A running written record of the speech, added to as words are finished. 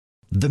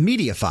The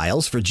Media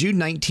Files for June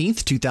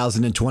 19th,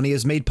 2020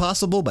 is made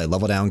possible by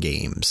Level Down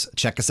Games.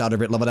 Check us out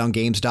over at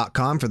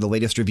leveldowngames.com for the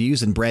latest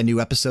reviews and brand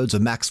new episodes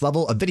of Max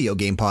Level, a video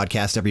game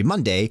podcast every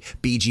Monday,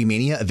 BG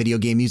Mania, a video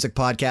game music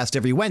podcast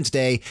every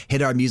Wednesday,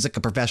 Hit Our Music,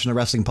 a professional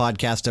wrestling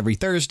podcast every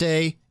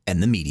Thursday,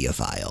 and The Media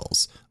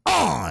Files.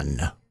 On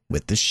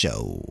with the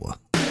show.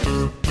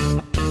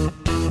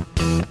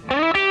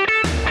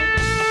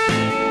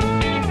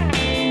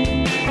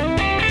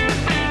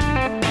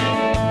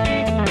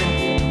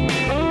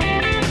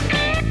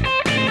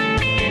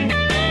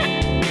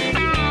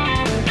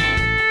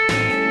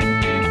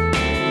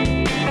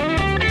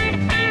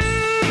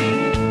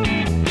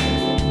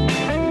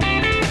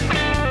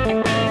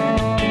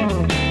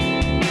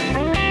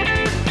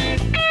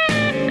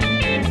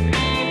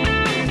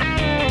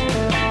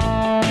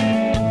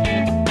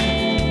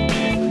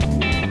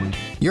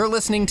 You're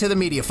listening to The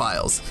Media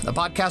Files, a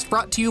podcast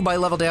brought to you by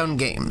Level Down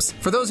Games.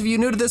 For those of you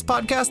new to this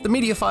podcast, The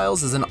Media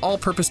Files is an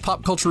all-purpose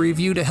pop culture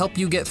review to help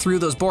you get through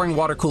those boring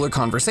water cooler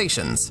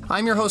conversations.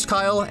 I'm your host,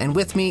 Kyle, and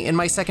with me in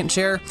my second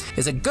chair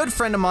is a good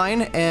friend of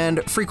mine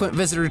and frequent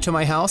visitor to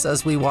my house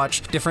as we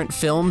watch different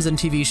films and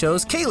TV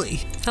shows,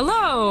 Kaylee.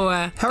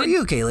 Hello. How are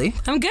you, Kaylee?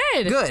 I'm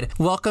good. Good.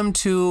 Welcome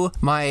to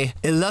my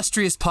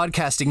illustrious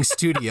podcasting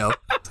studio.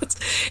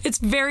 It's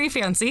very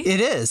fancy.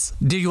 It is.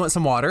 Do you want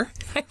some water?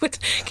 Can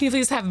you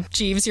please have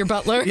Jeeves, your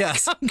butler,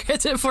 Yes. come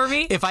get it for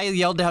me? If I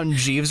yelled down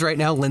Jeeves right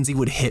now, Lindsay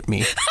would hit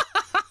me.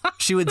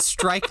 She would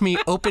strike me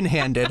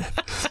open-handed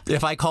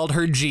if I called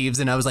her Jeeves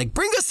and I was like,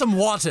 bring us some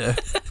water.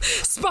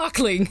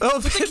 Sparkling. Oh,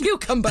 with a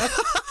cucumber.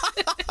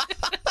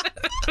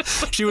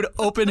 She would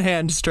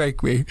open-hand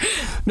strike me.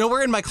 No,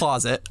 we're in my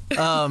closet,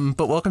 but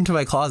welcome to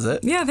my closet.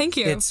 Yeah, thank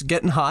you. It's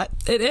getting hot.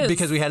 It is.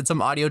 Because we had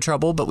some audio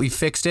trouble, but we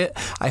fixed it.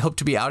 I hope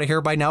to be out of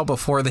here by now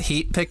before the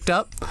heat picked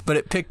up, but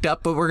it picked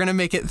up, but we're going to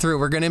make it through.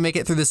 We're going to make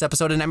it through this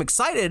episode, and I'm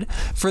excited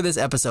for this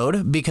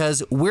episode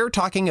because we're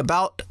talking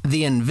about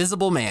The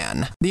Invisible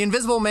Man. The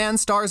Invisible Man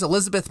stars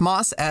Elizabeth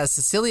Moss as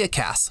Cecilia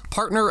Cass,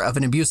 partner of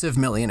an abusive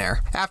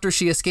millionaire. After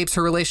she escapes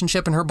her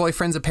relationship and her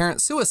boyfriend's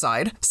apparent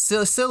suicide,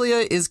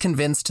 Cecilia is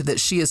convinced that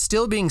she is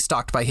still being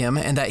stalked by him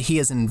and that he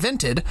has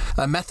invented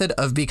a method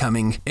of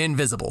becoming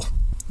invisible.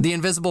 The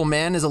Invisible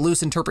Man is a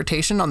loose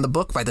interpretation on the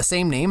book by the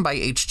same name by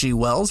H.G.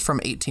 Wells from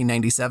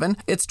 1897.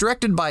 It's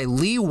directed by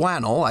Lee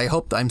Wannell. I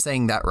hope I'm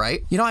saying that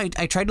right. You know, I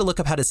tried to look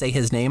up how to say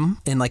his name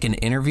in like an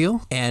interview,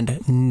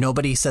 and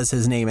nobody says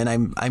his name, and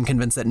I'm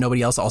convinced that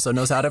nobody else also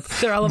knows how to.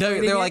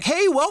 They're like,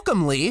 hey,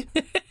 welcome, Lee.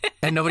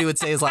 And nobody would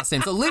say his last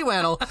name. So Lee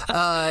Wannell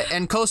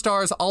and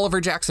co-stars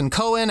Oliver Jackson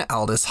Cohen,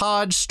 Aldous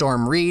Hodge,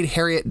 Storm Reed,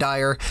 Harriet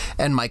Dyer,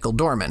 and Michael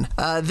Dorman.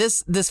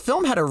 This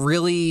film had a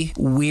really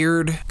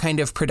weird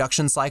kind of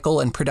production cycle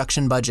and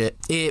production budget.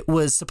 It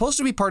was supposed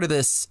to be part of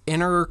this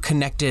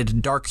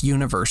interconnected dark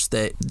universe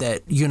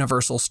that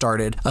Universal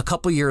started a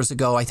couple years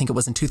ago. I think it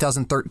was in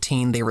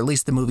 2013. They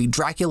released the movie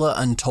Dracula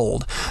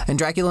Untold. And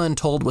Dracula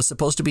Untold was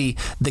supposed to be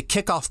the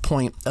kickoff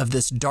point of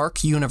this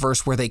dark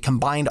universe where they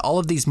combined all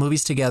of these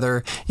movies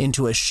together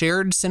into a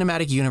shared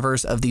cinematic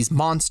universe of these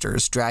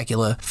monsters: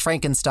 Dracula,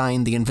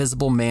 Frankenstein, the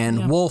Invisible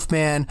Man,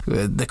 Wolfman,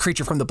 the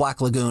creature from the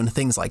Black Lagoon,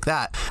 things like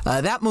that.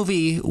 That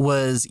movie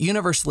was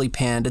universally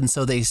panned, and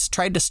so they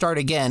tried to start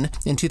again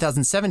in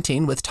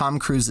 2017 with Tom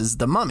Cruise's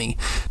The Mummy.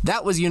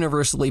 That was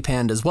universally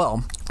panned as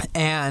well.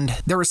 And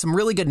there were some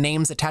really good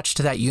names attached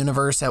to that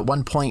universe. At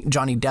one point,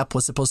 Johnny Depp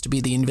was supposed to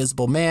be the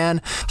Invisible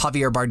Man.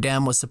 Javier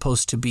Bardem was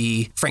supposed to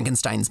be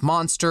Frankenstein's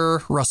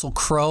monster. Russell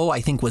Crowe,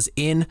 I think, was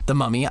in The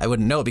Mummy. I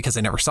wouldn't know because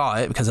I never saw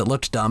it because it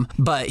looked dumb.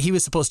 But he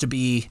was supposed to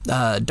be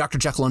Dr.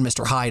 Jekyll and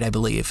Mr. Hyde, I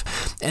believe.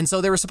 And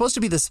so there was supposed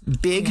to be this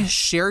big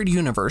shared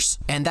universe,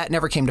 and that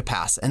never came to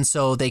pass. And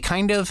so they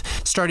kind of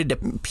started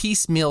to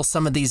piecemeal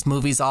some of these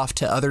movies off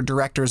to other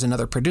directors and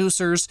other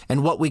producers.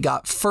 And what we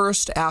got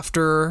first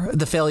after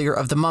the failure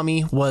of The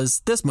Mummy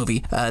was this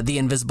movie, The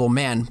Invisible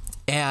Man.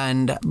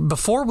 And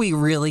before we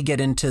really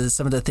get into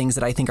some of the things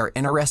that I think are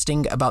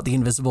interesting about The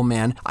Invisible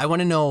Man, I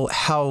want to know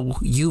how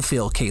you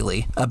feel,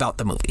 Kaylee, about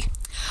the movie.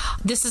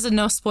 This is a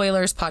no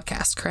spoilers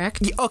podcast,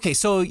 correct? Okay,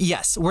 so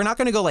yes, we're not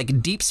going to go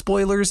like deep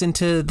spoilers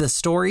into the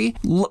story,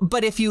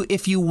 but if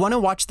you want to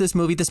watch this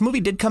movie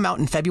did come out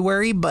in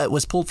February, but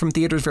was pulled from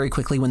theaters very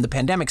quickly when the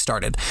pandemic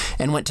started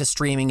and went to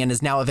streaming and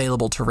is now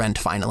available to rent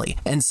finally.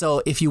 And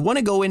so if you want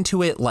to go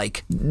into it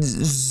like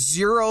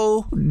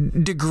 0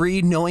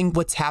 degree knowing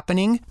what's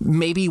happening,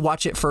 maybe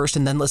watch it first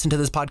and then listen to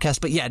this podcast.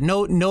 But yeah,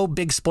 no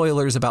big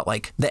spoilers about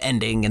like the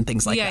ending and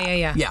things like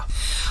that. Yeah.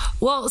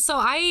 Well, so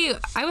I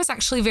was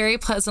actually very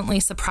pleasantly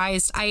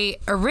surprised. I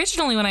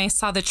originally, when I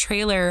saw the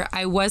trailer,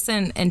 I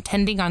wasn't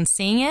intending on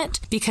seeing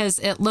it because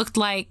it looked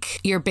like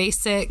your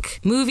basic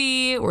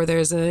movie where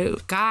there's a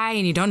guy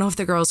and you don't know if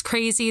the girl's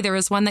crazy. There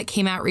was one that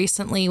came out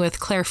recently with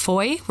Claire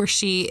Foy where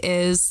she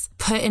is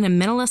put in a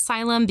mental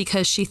asylum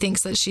because she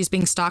thinks that she's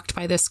being stalked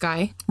by this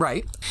guy.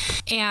 Right.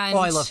 And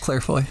I love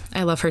Claire Foy.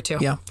 I love her too.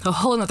 Yeah. A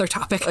whole other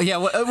topic. Yeah,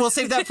 we'll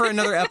save that for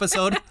another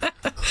episode.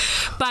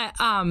 But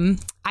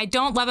I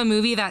don't love a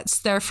movie that's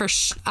there for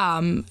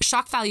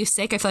shock value's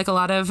sake. I feel like a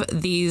lot of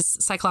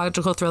these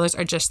psychological thrillers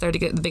are just there to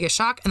get the biggest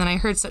shock. And then I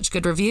heard such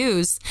good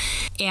reviews,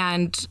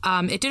 and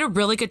it did a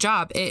really good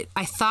job.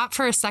 I thought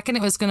for a second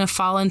it was going to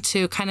fall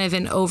into kind of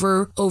an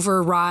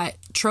overwrought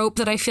trope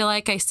that I feel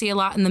like I see a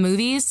lot in the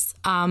movies,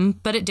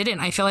 but it didn't.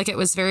 I feel like it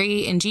was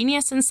very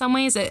ingenious in some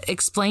ways. It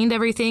explained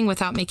everything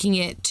without making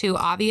it too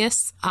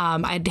obvious.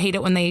 I'd hate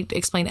it when they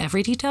explain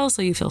every detail,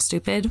 so you feel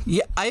stupid.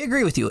 Yeah, I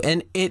agree with you.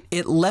 And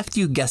it left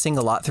you guessing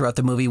a lot throughout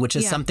the movie, which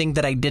is something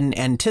that I didn't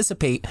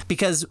anticipate,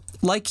 because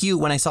like you,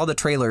 when I saw the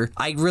trailer,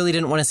 I really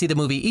didn't want to see the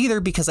movie either,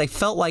 because I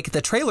felt like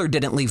the trailer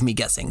didn't leave me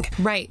guessing.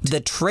 Right. The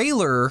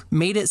trailer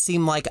made it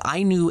seem like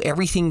I knew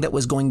everything that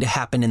was going to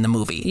happen in the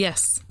movie.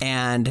 Yes.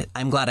 And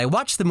I'm glad I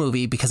watched the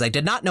movie, because I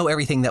did not know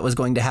everything that was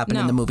going to happen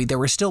in the movie. There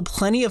were still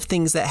plenty of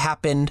things that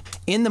happened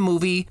in the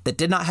movie that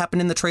did not happen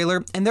in the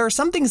trailer. And there are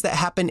some things that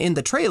happen in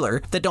the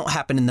trailer that don't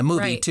happen in the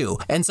movie too.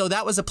 And so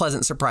that was a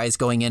pleasant surprise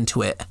going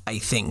into it, I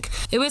think.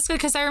 It was good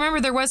because I remember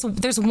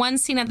there's one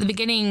scene at the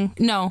beginning.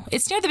 No,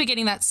 it's near the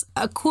beginning. That's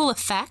a cool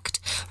effect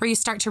where you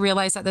start to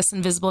realize that this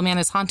invisible man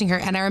is haunting her.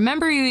 And I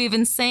remember you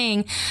even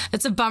saying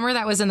it's a bummer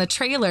that was in the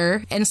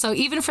trailer. And so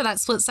even for that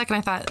split second,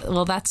 I thought,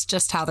 well, that's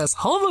just how this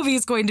whole movie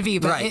is going to be.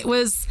 But it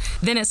was,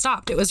 then it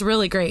stopped. It was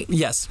really great.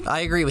 Yes, I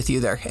agree with you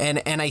there.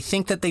 And I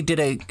think that they did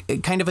a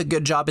kind of a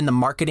good job in the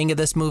marketing of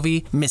this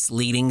movie,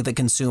 misleading the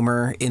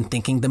consumer in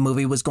thinking the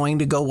movie was going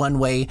to go one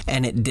way,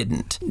 and it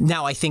didn't.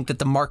 Now, I think that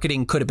the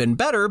marketing could have been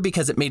better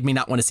because it made me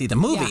not want to see the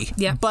movie.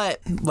 Yeah.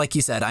 But like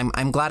you said,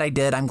 I'm glad I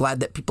did. I'm glad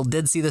that people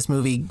did see this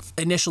movie,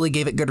 initially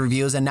gave it good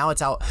reviews, and now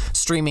it's out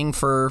streaming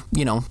for,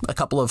 a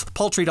couple of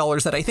paltry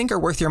dollars that I think are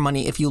worth your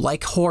money if you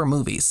like horror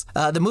movies.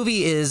 The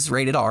movie is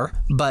rated R,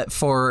 but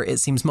it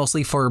seems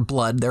mostly for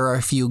blood. There are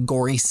a few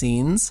gory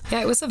scenes.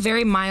 Yeah, it was a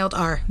very mild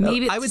R.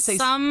 Maybe I would say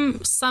some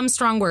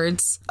strong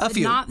words. A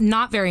few.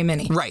 Not very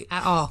many. Right.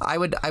 At all. I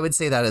would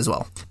say that as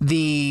well.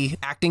 The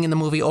acting in the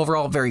movie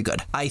overall, very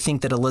good. I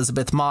think that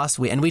Elizabeth Moss,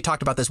 we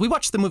talked about this. We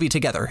watched the movie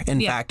together.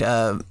 In fact,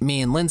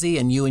 me and Lindsay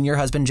and you and your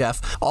husband,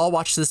 Jeff, all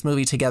watched this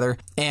movie together.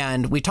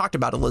 And we talked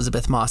about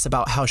Elizabeth Moss,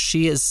 about how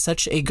she is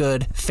such a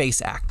good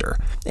face actor.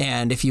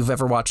 And if you've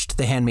ever watched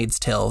The Handmaid's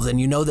Tale, then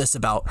you know this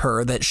about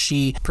her, that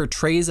she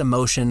portrays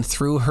emotion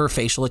through her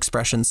facial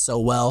expressions so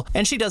well.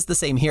 And she does the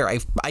same here.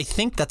 I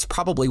think that's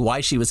probably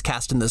why she was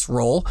cast in this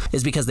role,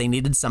 is because they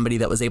needed somebody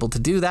that was able to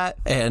do that.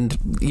 And,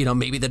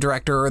 maybe the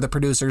director or the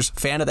producers,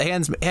 fan of The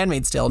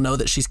Handmaid's Tale, know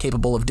that she's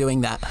capable of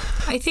doing that.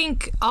 I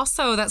think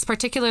also that's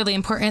particularly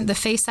important, the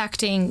face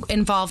acting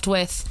involved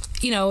with,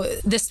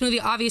 this movie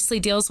obviously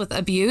deals with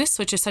abuse,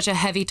 which is such a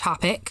heavy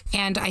topic.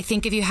 And I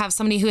think if you have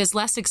somebody who is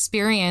less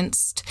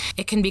experienced,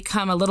 it can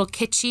become a little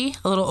kitschy,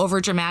 a little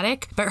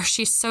overdramatic. But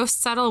she's so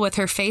subtle with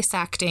her face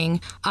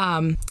acting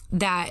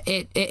that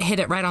it hit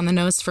it right on the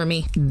nose for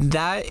me.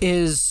 That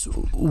is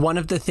one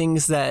of the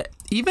things that,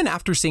 even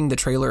after seeing the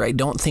trailer, I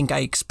don't think I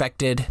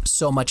expected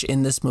so much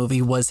in this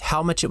movie, was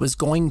how much it was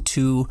going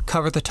to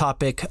cover the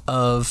topic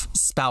of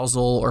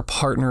spousal or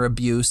partner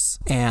abuse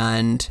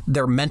and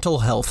their mental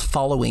health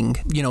following,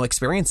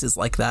 experiences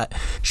like that.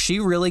 She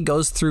really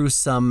goes through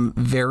some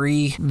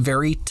very,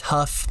 very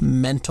tough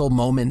mental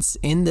moments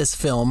in this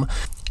film.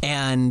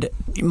 And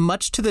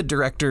much to the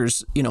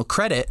director's,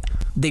 credit,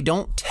 they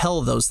don't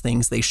tell those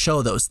things, they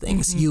show those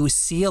things. Mm-hmm. You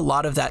see a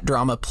lot of that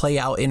drama play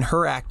out in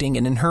her acting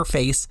and in her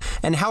face,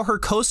 and how her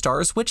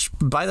co-stars, which,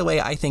 by the way,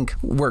 I think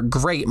were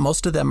great.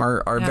 Most of them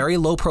are very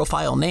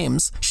low-profile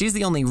names. She's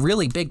the only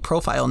really big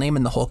profile name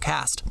in the whole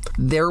cast.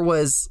 There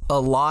was a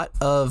lot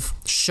of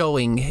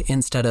showing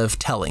instead of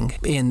telling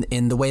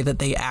in the way that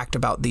they act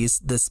about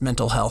this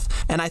mental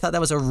health. And I thought that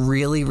was a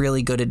really,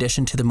 really good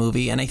addition to the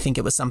movie. And I think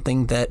it was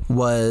something that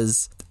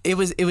was... It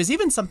was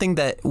even something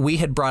that we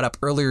had brought up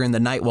earlier in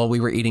the night while we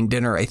were eating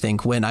dinner, I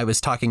think, when I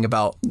was talking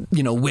about,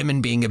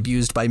 women being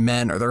abused by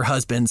men or their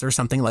husbands or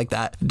something like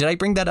that. Did I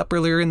bring that up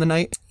earlier in the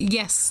night?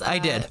 Yes. I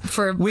did.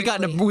 We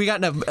got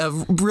in a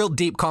real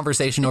deep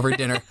conversation over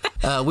dinner.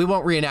 We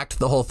won't reenact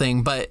the whole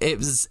thing, but it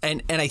was,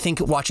 and I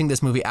think watching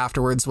this movie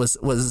afterwards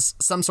was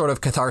some sort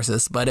of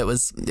catharsis, but it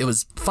was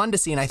fun to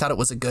see, and I thought it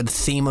was a good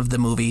theme of the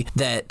movie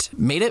that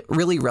made it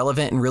really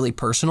relevant and really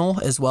personal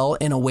as well,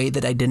 in a way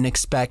that I didn't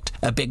expect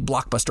a big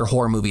blockbuster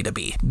horror movie to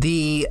be.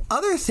 The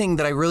other thing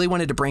that I really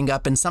wanted to bring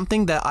up, and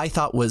something that I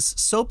thought was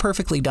so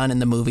perfectly done in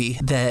the movie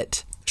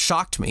that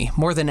shocked me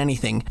more than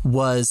anything,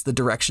 was the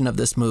direction of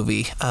this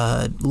movie.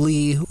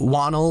 Lee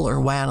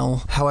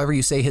Wannell, however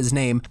you say his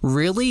name,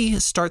 really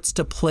starts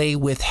to play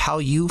with how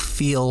you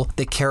feel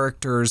the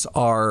characters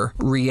are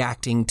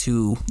reacting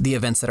to the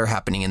events that are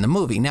happening in the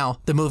movie. Now,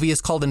 the movie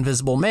is called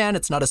Invisible Man.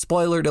 It's not a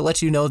spoiler to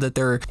let you know that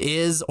there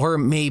is or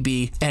may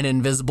be an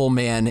invisible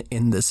man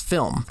in this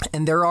film.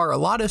 And there are a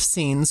lot of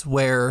scenes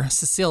where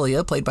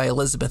Cecilia, played by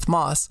Elizabeth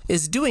Moss,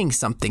 is doing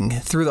something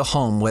through the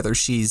home, whether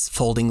she's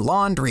folding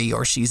laundry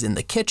or she's in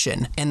the kitchen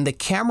kitchen and the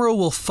camera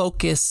will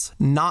focus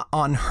not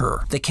on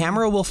her. The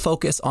camera will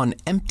focus on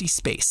empty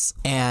space,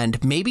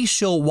 and maybe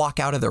she'll walk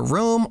out of the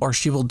room or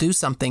she will do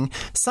something.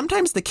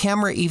 Sometimes the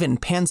camera even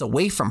pans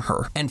away from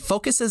her and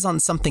focuses on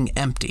something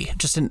empty,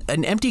 just an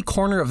empty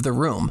corner of the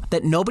room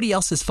that nobody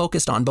else is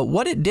focused on. But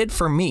what it did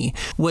for me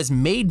was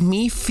made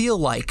me feel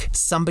like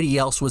somebody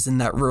else was in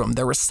that room.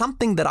 There was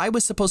something that I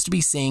was supposed to be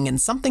seeing and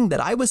something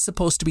that I was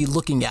supposed to be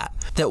looking at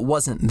that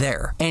wasn't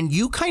there. And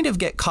you kind of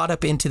get caught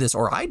up into this,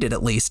 or I did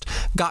at least,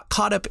 got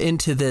caught up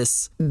into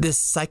this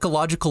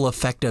psychological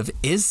effect of,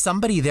 is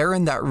somebody there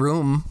in that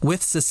room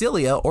with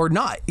Cecilia or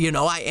not? You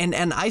know,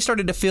 I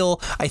started to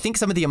feel, I think,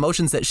 some of the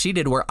emotions that she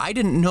did, where I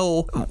didn't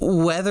know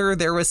whether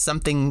there was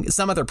some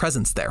other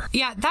presence there.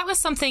 Yeah, that was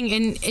something,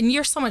 and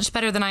you're so much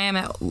better than I am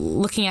at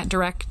looking at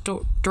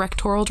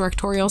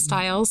directorial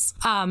styles.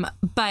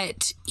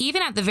 But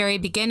even at the very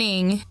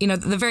beginning, you know,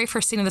 the very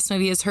first scene of this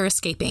movie is her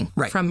escaping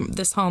from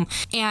this home.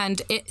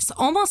 And it's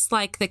almost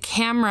like the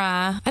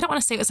camera, I don't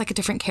want to say it was like a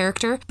different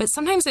character, but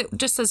sometimes it,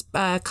 just as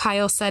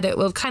Kyle said, it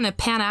will kind of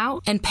pan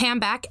out and pan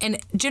back. And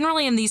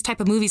generally in these type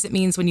of movies, it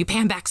means when you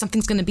pan back,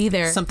 something's going to be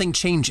there. Something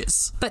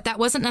changes. But that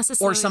wasn't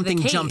necessarily or something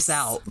the case. Jumps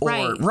out.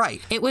 Or,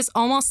 right. It was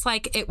almost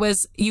like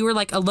you were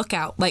like a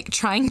lookout, like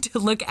trying to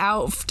look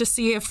out to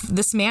see if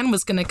this man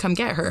was going to come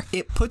get her.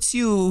 It puts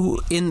you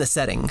in the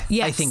setting,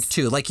 yes. I think,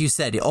 too. Like you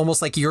said,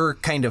 almost like you're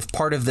kind of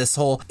part of this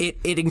whole... It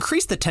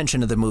increased the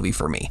tension of the movie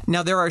for me.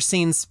 Now, there are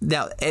scenes...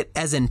 Now,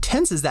 as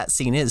intense as that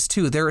scene is,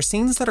 too, there are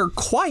scenes that are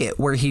quiet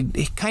where he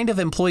kind of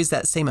employs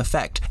that same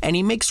effect. And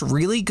he makes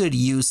really good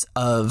use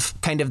of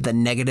kind of the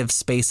negative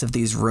space of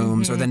these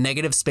rooms or the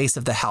negative space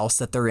of the house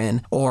that they're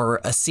in.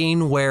 Or a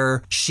scene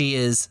where she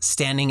is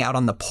standing out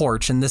on the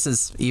porch. And this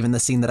is even the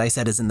scene that I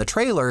said is in the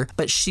trailer,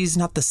 but she's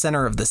not the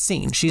center of the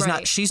scene. She's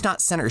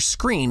not center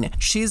screen.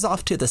 She's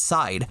off to the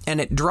side.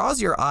 And it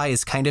draws your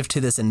eyes kind of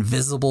to this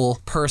invisible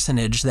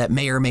personage that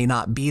may or may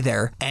not be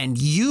there. And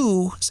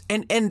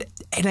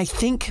I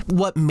think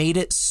what made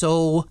it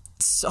so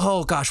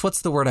oh gosh,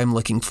 what's the word I'm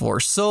looking for?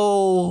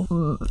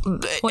 So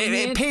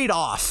it paid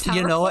off,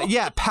 powerful. You know?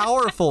 Yeah,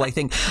 powerful, I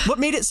think. What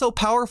made it so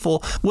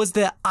powerful was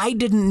that I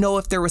didn't know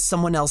if there was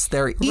someone else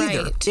there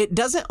either. Right. It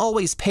doesn't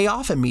always pay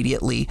off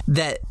immediately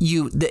that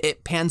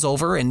it pans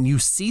over and you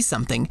see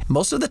something.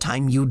 Most of the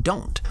time you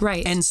don't.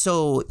 Right. And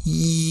so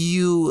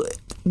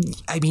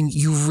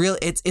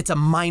it's a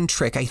mind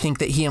trick, I think,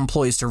 that he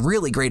employs to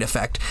really great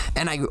effect.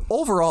 And I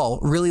overall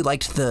really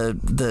liked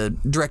the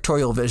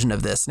directorial vision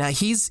of this. Now,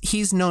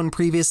 he's known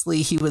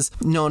previously. He was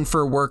known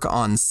for work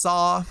on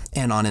Saw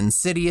and on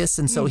Insidious,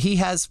 and so he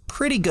has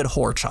pretty good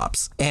horror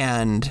chops.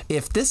 And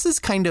if this is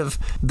kind of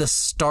the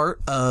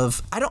start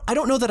of, I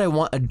don't know that I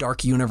want a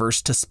dark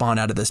universe to spawn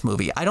out of this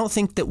movie. I don't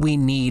think that we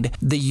need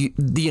the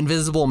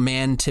Invisible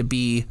Man to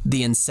be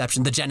the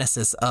inception, the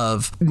genesis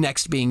of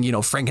next being, you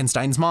know,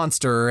 Frankenstein's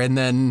monster, and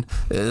then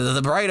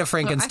the Bride of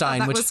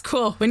Frankenstein. I thought that was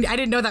cool. I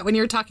didn't know that when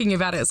you were talking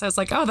about it, so I was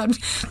like, oh,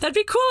 that'd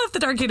be cool if the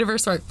dark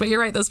universe worked. But you're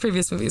right, those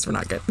previous movies were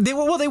not good. They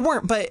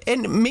weren't,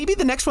 and maybe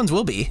the next ones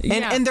will be.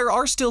 And there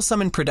are still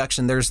some in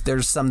production.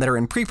 There's some that are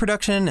in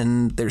pre-production,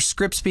 and there's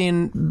scripts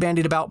being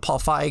bandied about. Paul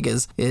Feig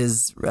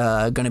is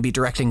going to be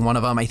directing one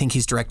of them. I think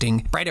he's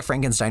directing Bride of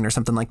Frankenstein or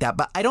something like that.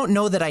 But I don't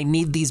know that I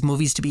need these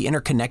movies to be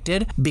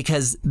interconnected,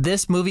 because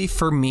this movie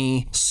for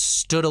me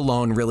stood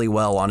alone really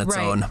well on its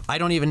own. I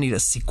don't even need a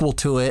sequel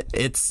to it.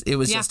 It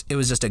was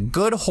just a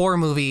good horror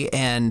movie,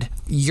 and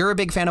you're a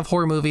big fan of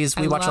horror movies.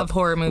 I love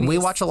horror movies. We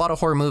watch a lot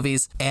of horror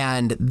movies,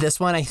 and this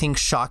one I think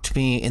shocked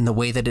me in the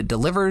way that it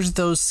delivers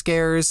those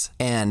scares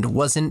and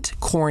wasn't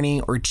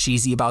corny or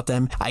cheesy about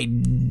them. I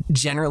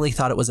generally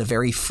thought it was a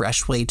very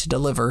fresh way to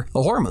deliver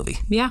a horror movie.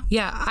 Yeah.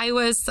 I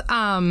was,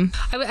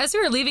 as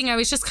we were leaving, I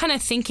was just kind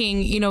of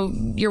thinking, you know,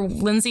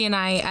 Lindsay and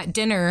I at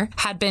dinner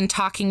had been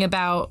talking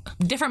about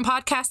different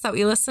podcasts that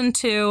we listen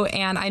to,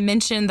 and I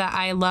mentioned that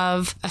I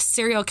love a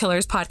serial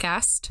killers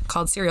podcast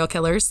called Serial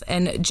Killers,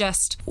 and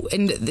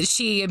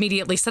she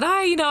immediately said,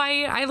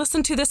 I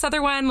listened to this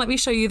other one. Let me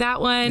show you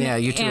that one. Yeah,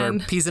 you two are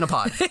peas in a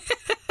pod.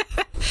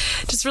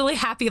 Just really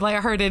happy,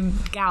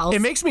 lighthearted gals.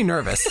 It makes me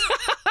nervous.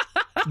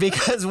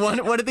 Because one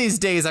of these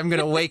days I'm going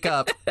to wake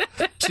up.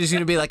 She's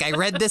going to be like, I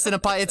read this in a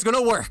pod. It's going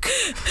to work.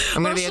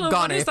 I'm going to be a goner.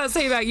 What does that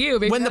say about you?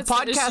 Maybe when the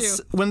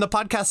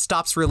podcast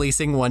stops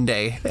releasing one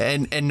day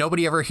and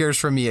nobody ever hears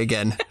from me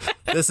again,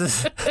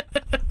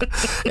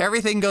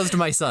 everything goes to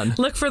my son.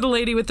 Look for the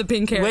lady with the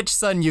pink hair. Which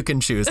son you can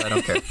choose. I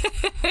don't care.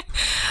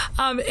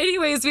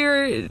 Anyways, we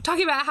were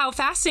talking about how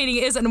fascinating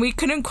it is, and we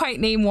couldn't quite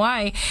name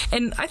why.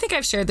 And I think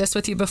I've shared this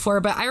with you before,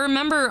 but I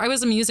remember I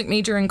was a music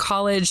major in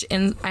college,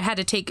 and I had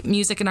to take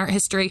music and art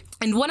history.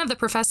 And one of the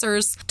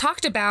professors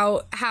talked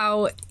about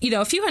how,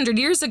 a few hundred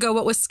years ago,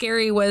 what was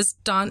scary was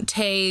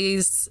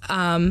Dante's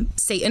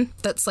Satan.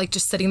 That's like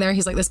just sitting there.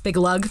 He's like this big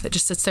lug that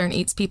just sits there and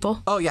eats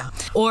people. Oh, yeah.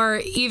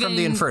 Or even from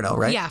the Inferno,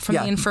 right? Yeah, from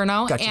the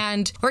Inferno.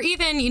 Gotcha. Or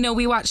even,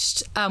 we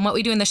watched What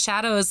We Do in the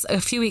Shadows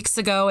a few weeks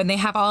ago, and they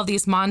have all of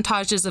these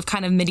montages of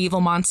kind of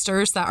medieval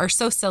monsters that are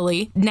so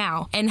silly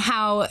now, and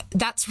how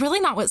that's really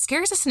not what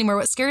scares us anymore.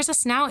 What scares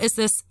us now is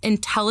this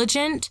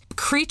intelligent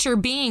creature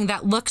being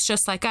that looks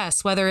just like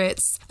us, whether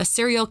it's a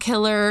serial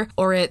killer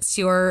or it's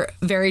your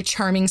very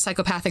charming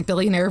psychopathic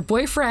billionaire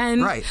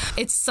boyfriend. Right.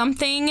 It's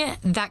something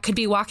that could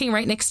be walking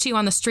right next to you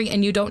on the street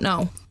and you don't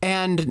know.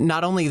 And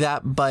not only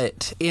that,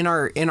 but in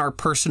our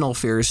personal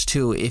fears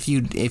too, if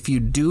you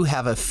do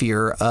have a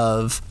fear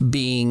of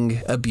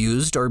being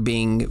abused or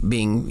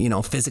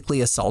being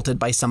physically assaulted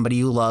by somebody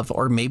you love,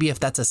 or maybe if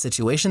that's a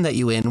situation that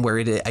you in where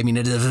it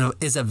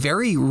is a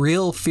very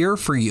real fear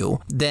for you,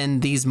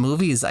 then these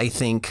movies, I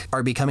think,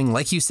 are becoming,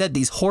 like you said,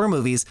 these horror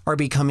movies are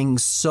becoming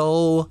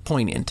so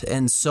poignant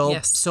and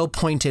so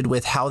pointed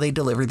with how they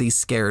deliver these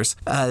scares.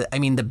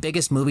 The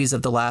biggest movies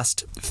of the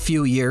last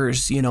few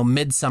years,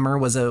 Midsommar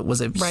was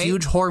a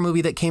huge horror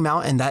movie that came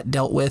out, and that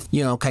dealt with,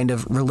 kind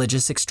of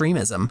religious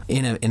extremism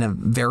in a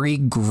very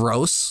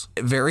gross,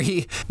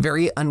 very,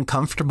 very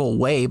uncomfortable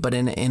way, but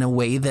in a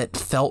way that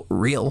felt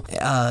real.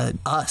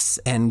 Us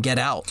and Get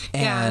Out.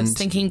 And, I was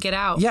thinking Get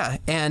Out. Yeah,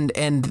 and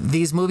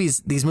these movies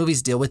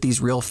deal with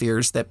these real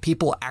fears that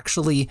people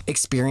actually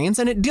experience,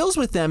 and it deals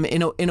with them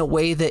in a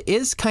way that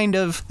is kind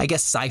of, I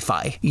guess,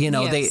 sci-fi.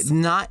 They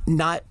not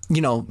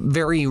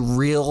very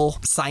real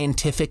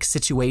scientific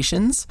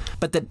situations,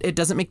 but that it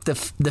doesn't make the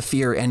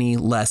fear any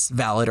less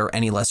valid or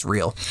any less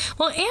real.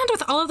 Well, and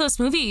with all of those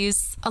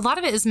movies, a lot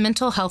of it is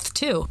mental health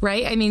too,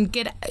 right? I mean,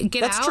 Get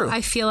That's Out, true.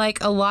 I feel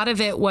like a lot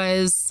of it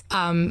was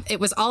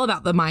all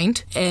about the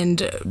mind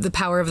and the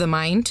power of the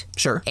mind.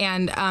 Sure.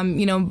 And,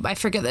 I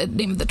forget the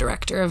name of the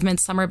director of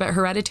Midsommar, but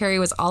Hereditary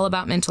was all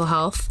about mental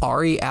health.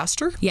 Ari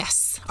Aster?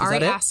 Yes. Ari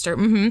that it? Aster.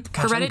 Mm-hmm.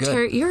 Gosh,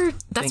 Hereditary.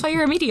 That's why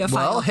you're a media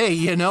file. Well,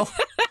 hey,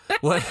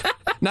 what?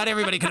 Not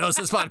everybody can host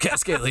this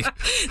podcast, Kaylee.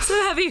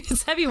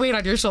 It's heavy weight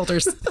on your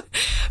shoulders.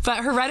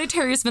 But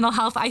Hereditary is mental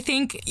health. I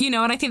think, and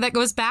I think that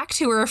goes back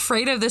to we're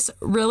afraid of this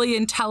really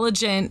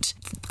intelligent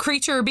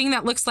creature or being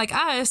that looks like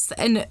us,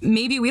 and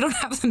maybe we don't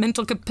have the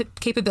mental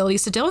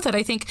capabilities to deal with it.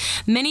 I think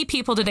many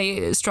people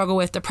today struggle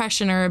with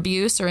depression or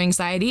abuse or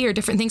anxiety or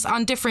different things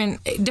on different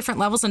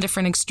levels and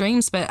different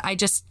extremes, but I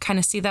just kind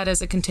of see that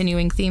as a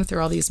continuing theme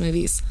through all these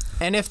movies.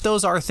 And if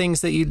those are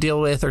things that you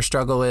deal with or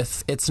struggle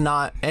with, it's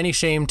not any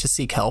shame to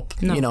seek help.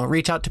 No.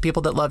 Reach out to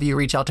people that love you,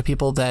 reach out to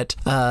people that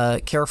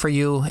care for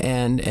you,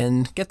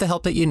 and get the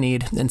help that you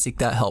need and seek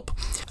that help.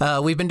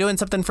 We've been doing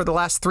something for the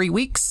last 3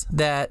 weeks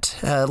that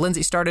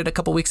Lindsay started a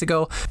couple weeks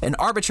ago, an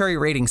arbitrary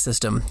rating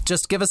system.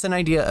 Just give us an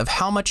idea of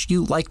how much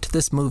you liked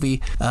this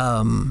movie.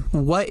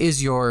 What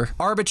is your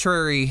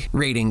arbitrary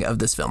rating of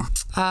this film?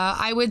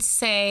 I would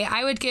say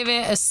I would give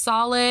it a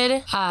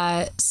solid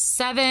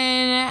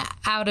 7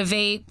 out of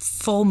 8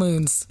 full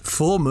moons.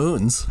 Full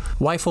moons?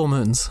 Why full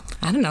moons?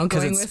 I don't know.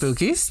 Because it's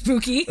spooky?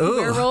 Spooky. Ooh.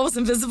 Werewolves,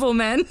 invisible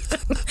men.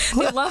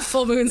 They love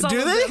full moons.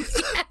 Do they?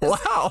 Yes.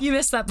 Wow. You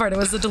missed that part. It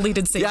was a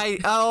deleted scene. Yeah.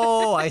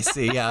 I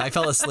see. Yeah, I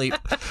fell asleep,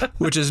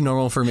 which is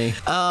normal for me.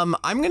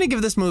 I'm going to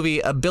give this movie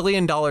 $1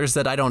 billion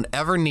that I don't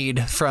ever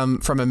need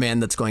from a man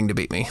that's going to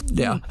beat me.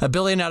 Yeah. $1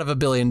 billion out of $1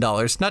 billion.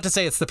 Not to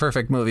say it's the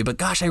perfect movie, but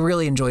gosh, I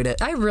really enjoyed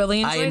it. I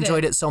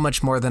enjoyed it so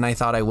much more than I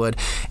thought I would.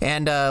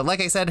 And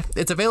like I said,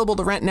 it's available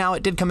to rent now.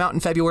 It did come out in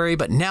February,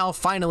 but now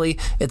finally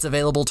it's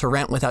available to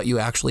rent without you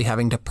actually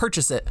having to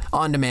purchase it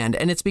on demand.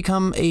 And it's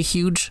become a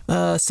huge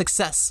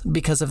success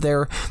because of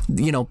their,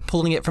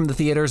 pulling it from the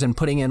theaters and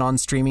putting it on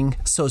streaming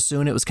so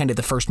soon. It was kind of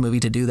the first movie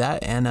to do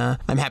that. And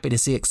I'm happy to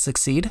see it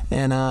succeed.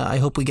 And I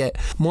hope we get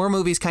more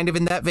movies kind of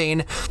in that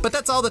vein. But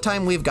that's all the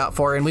time we've got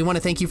for. And we want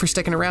to thank you for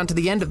sticking around to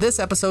the end of this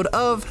episode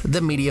of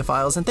The Media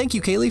Files. And thank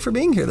you, Kaylee, for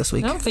being here this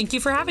week. No, thank you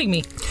for having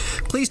me.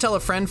 Please tell a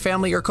friend,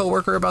 family, or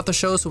coworker about the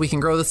show so we can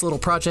grow this little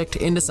project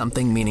into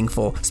something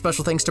meaningful.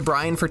 Special thanks to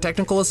Brian for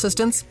technical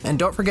assistance, and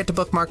don't forget to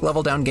bookmark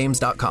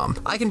leveldowngames.com.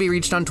 I can be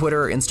reached on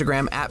Twitter or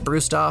Instagram at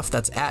Brucetoph,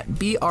 that's at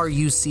BRUCETOPH,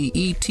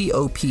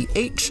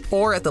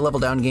 or at the Level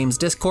Down Games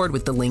Discord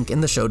with the link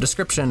in the show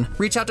description.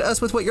 Reach out to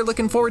us with what you're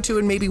looking forward to,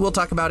 and maybe we'll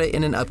talk about it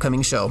in an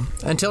upcoming show.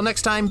 Until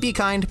next time, be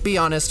kind, be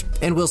honest,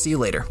 and we'll see you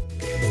later.